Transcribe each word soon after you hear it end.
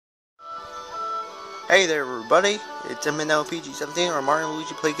Hey there everybody, it's MNLPG17 or Mario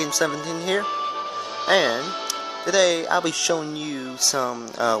Luigi Play Game 17 here, and today I'll be showing you some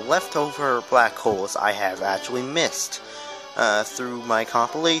leftover black holes I have actually missed through my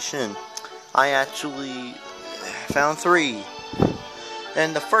compilation. I actually found 3,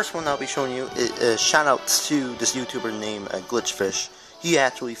 and the first one I'll be showing you is shoutouts to this YouTuber named Glitchfish. He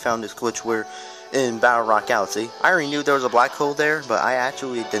actually found this glitch where in Battle Rock Galaxy, I already knew there was a black hole there, but I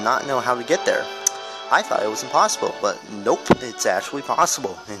actually did not know how to get there. I thought it was impossible, but nope, it's actually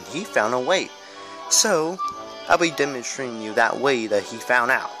possible, and he found a way. So, I'll be demonstrating you that way that he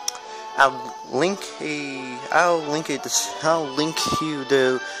found out. I'll link you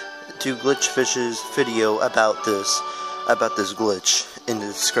to Glitchfish's video about this glitch in the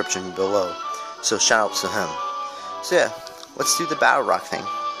description below. So shout out to him. So yeah, let's do the Battle Rock thing.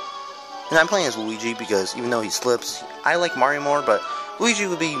 And I'm playing as Luigi because even though he slips, I like Mario more, but Luigi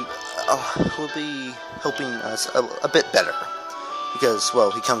will be helping us a bit better because, well,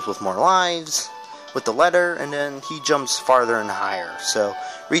 he comes with more lives with the letter, and then he jumps farther and higher, so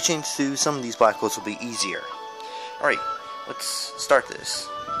reaching through some of these black holes will be easier. Alright, let's start this.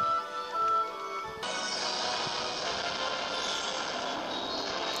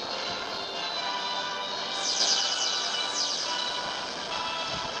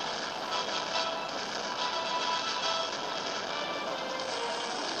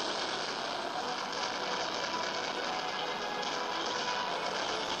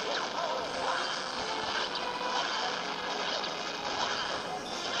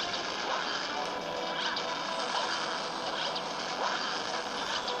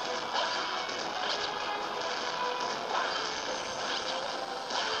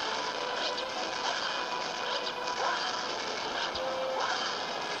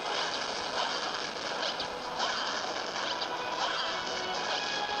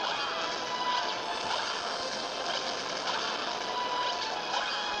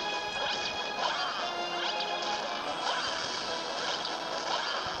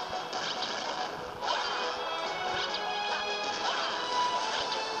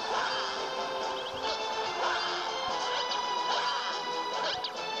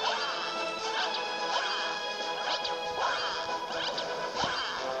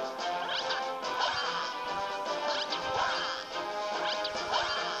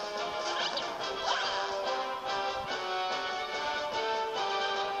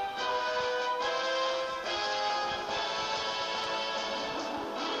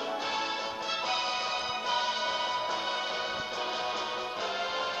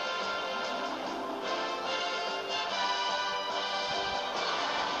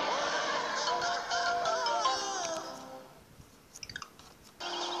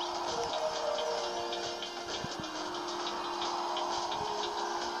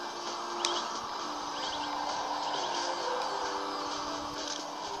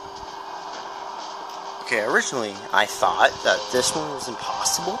 Okay, originally I thought that this one was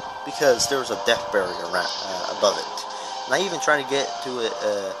impossible because there was a death barrier above it. And I even tried to get to it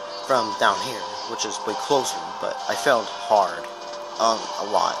from down here, which is way closer, but I failed hard a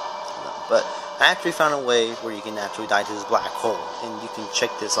lot. But I actually found a way where you can actually die to this black hole, and you can check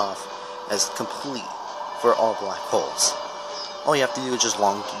this off as complete for all black holes. All you have to do is just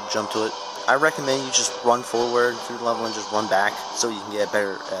long jump to it. I recommend you just run forward through the level and just run back so you can get a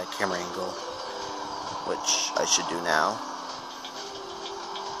better camera angle, which I should do now.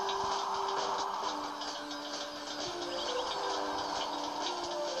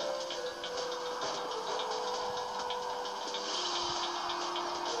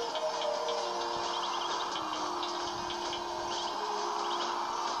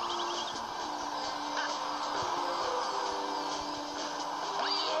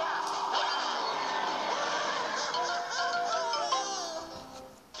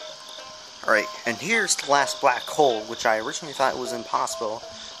 Alright, and here's the last black hole, which I originally thought was impossible.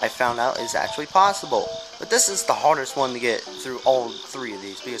 I found out is actually possible. But this is the hardest one to get through all 3 of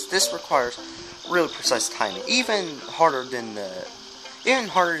these, because this requires really precise timing. Even harder than the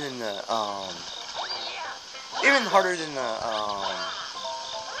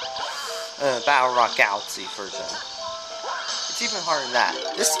Battle Rock Galaxy version. It's even harder than that.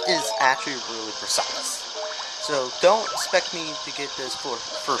 This is actually really precise. So don't expect me to get this for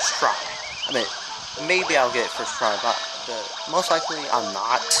first try. I mean, maybe I'll get it first try, but most likely I'm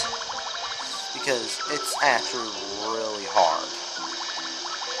not, because it's actually really hard.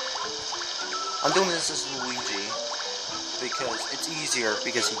 I'm doing this as Luigi because it's easier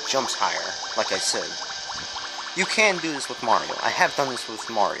because he jumps higher, like I said. You can do this with Mario. I have done this with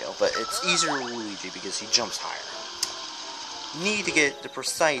Mario, but it's easier with Luigi because he jumps higher. You need to get the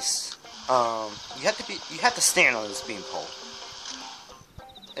precise you have to stand on this beam pole,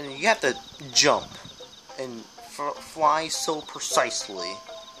 and you have to jump and fly so precisely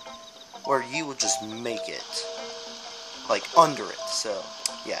where you will just make it, like under it. So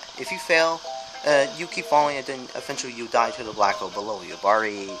yeah, if you fail, you keep falling, and then eventually you die to the black hole below you. I've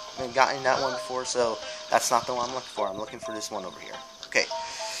already gotten that one before, so that's not the one I'm looking for. I'm looking for this one over here. Okay,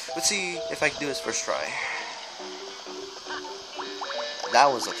 let's see if I can do this first try. That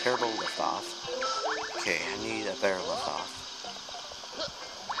was a terrible liftoff. Okay, I need a better liftoff.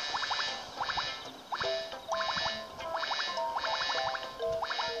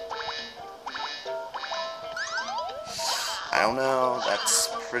 I don't know, that's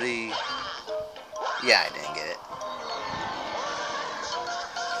pretty... Yeah, I didn't get it.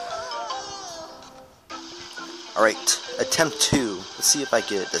 Alright, attempt 2. Let's see if I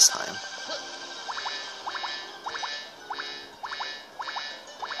get it this time.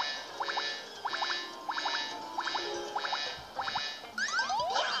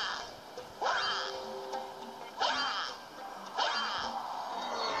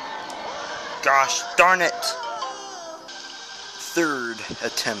 Gosh darn it! Third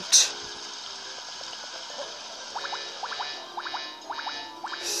attempt.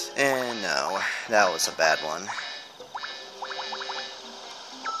 And no, that was a bad one.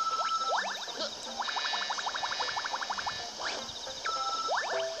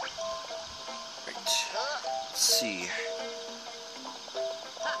 Right. Let's see.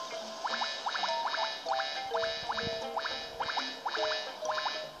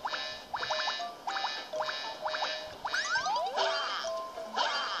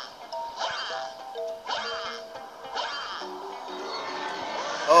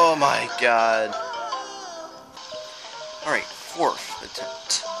 Oh my god. Alright, fourth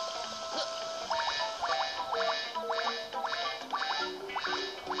attempt.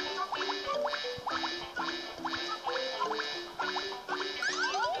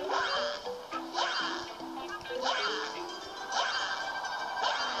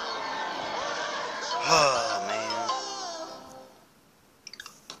 Oh man.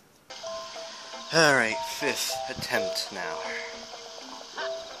 Alright, fifth attempt now.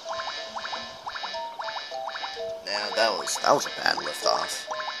 Yeah, that was a bad liftoff.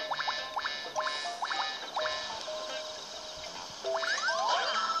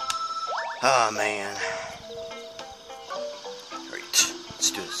 Oh man. Alright,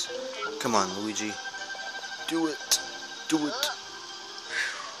 let's do this. Come on, Luigi. Do it. Do it.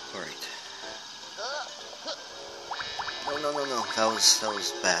 Alright. No. That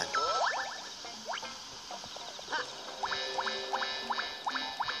was bad.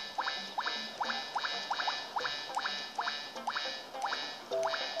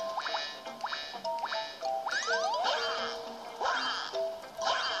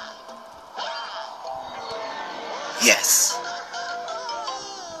 Yes!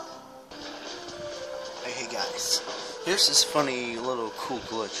 Hey guys, here's this funny little cool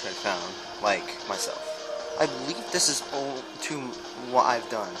glitch I found, like myself. I believe this is to what I've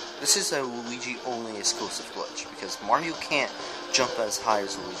done. This is a Luigi only exclusive glitch, because Mario can't jump as high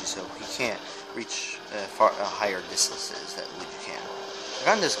as Luigi, so he can't reach higher distances that Luigi can. I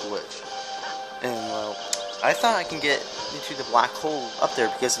found this glitch, and well, I thought I can get into the black hole up there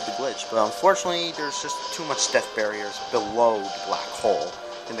because of the glitch, but unfortunately there's just too much death barriers below the black hole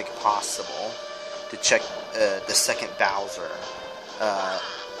to make it possible to check the second Bowser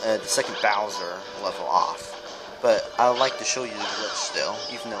level off. But I would like to show you the glitch still,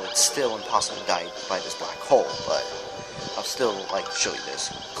 even though it's still impossible to die by this black hole, but I'll still like to show you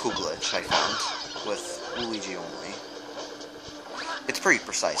this cool glitch I found with Luigi only. It's pretty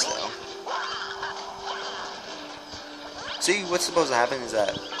precise though. See, what's supposed to happen is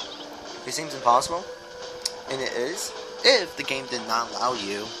that it seems impossible, and it is, if the game did not allow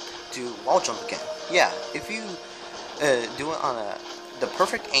you to wall jump again. Yeah, if you do it on the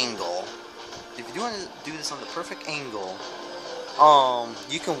perfect angle, if you do this on the perfect angle,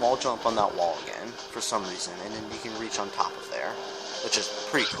 you can wall jump on that wall again for some reason, and then you can reach on top of there, which is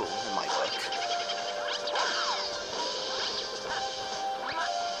pretty cool in my book.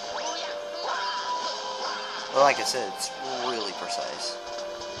 But like I said, it's really precise.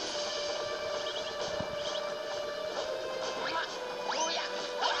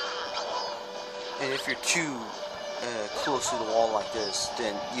 And if you're too close to the wall like this,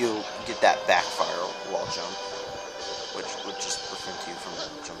 then you'll get that backfire wall jump, which would just prevent you from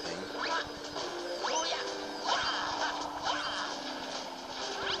jumping.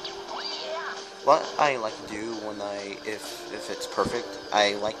 What I like to do when if it's perfect,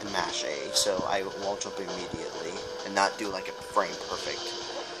 I like to mash A, so I wall jump immediately and not do like a frame perfect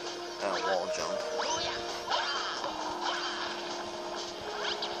wall jump.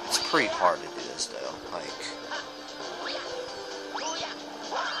 It's pretty hard to do this though, like...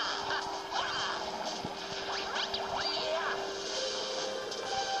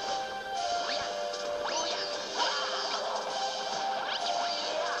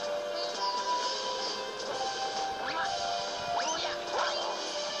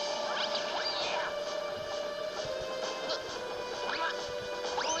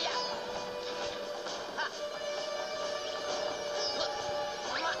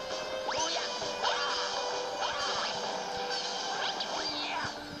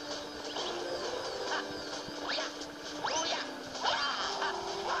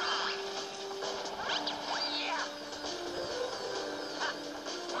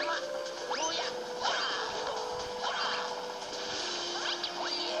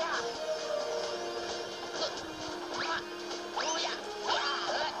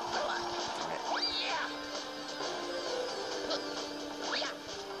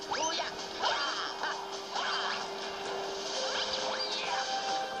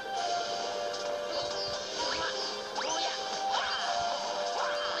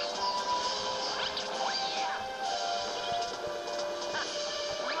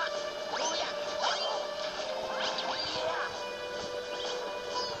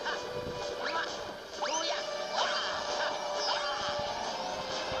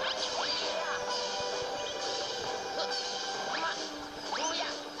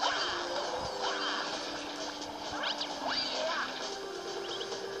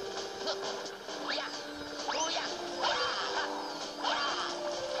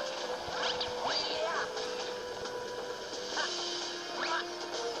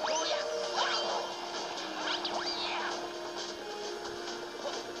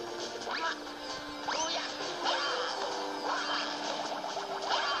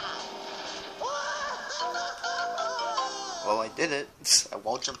 Well, I did it. I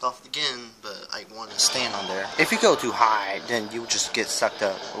wall jumped off again, but I want to stand on there. If you go too high, then you just get sucked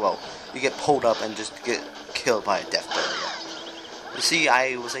up. Well, you get pulled up and just get killed by a death barrier. You see,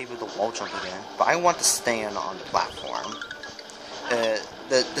 I was able to wall jump again, but I want to stand on the platform. The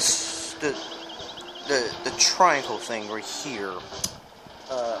triangle thing right here,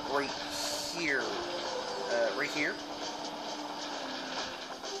 right here.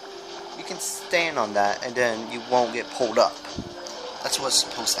 You can stand on that, and then you won't get pulled up. That's what's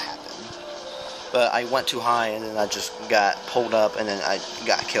supposed to happen. But I went too high, and then I just got pulled up, and then I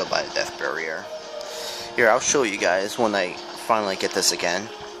got killed by a death barrier. Here, I'll show you guys when I finally get this again.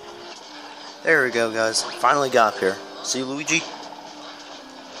 There we go, guys. Finally got up here. See Luigi?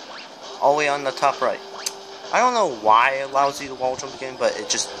 All the way on the top right. I don't know why it allows you to wall jump again, but it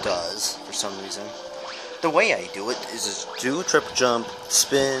just does for some reason. The way I do it is just do a triple jump,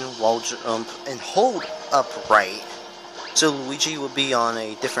 spin, wall jump, and hold upright. So Luigi will be on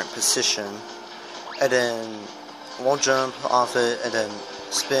a different position. And then wall jump off it, and then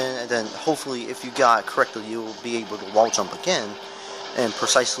spin, and then hopefully if you got it correctly, you will be able to wall jump again. And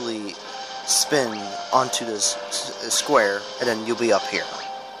precisely spin onto this square, and then you'll be up here.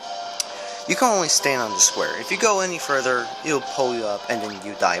 You can only stand on the square. If you go any further, it'll pull you up, and then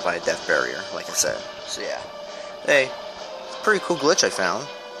you die by a death barrier, like I said. So yeah. Hey, pretty cool glitch I found,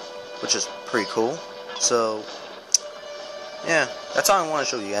 which is pretty cool. So, yeah, that's all I want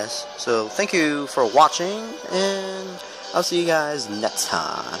to show you guys. So, thank you for watching, and I'll see you guys next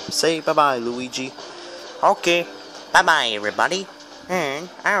time. Say bye-bye, Luigi. Okay, bye-bye, everybody. And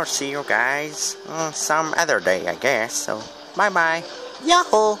I'll see you guys some other day, I guess. So, bye-bye.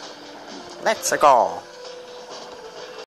 Yahoo! Let's go.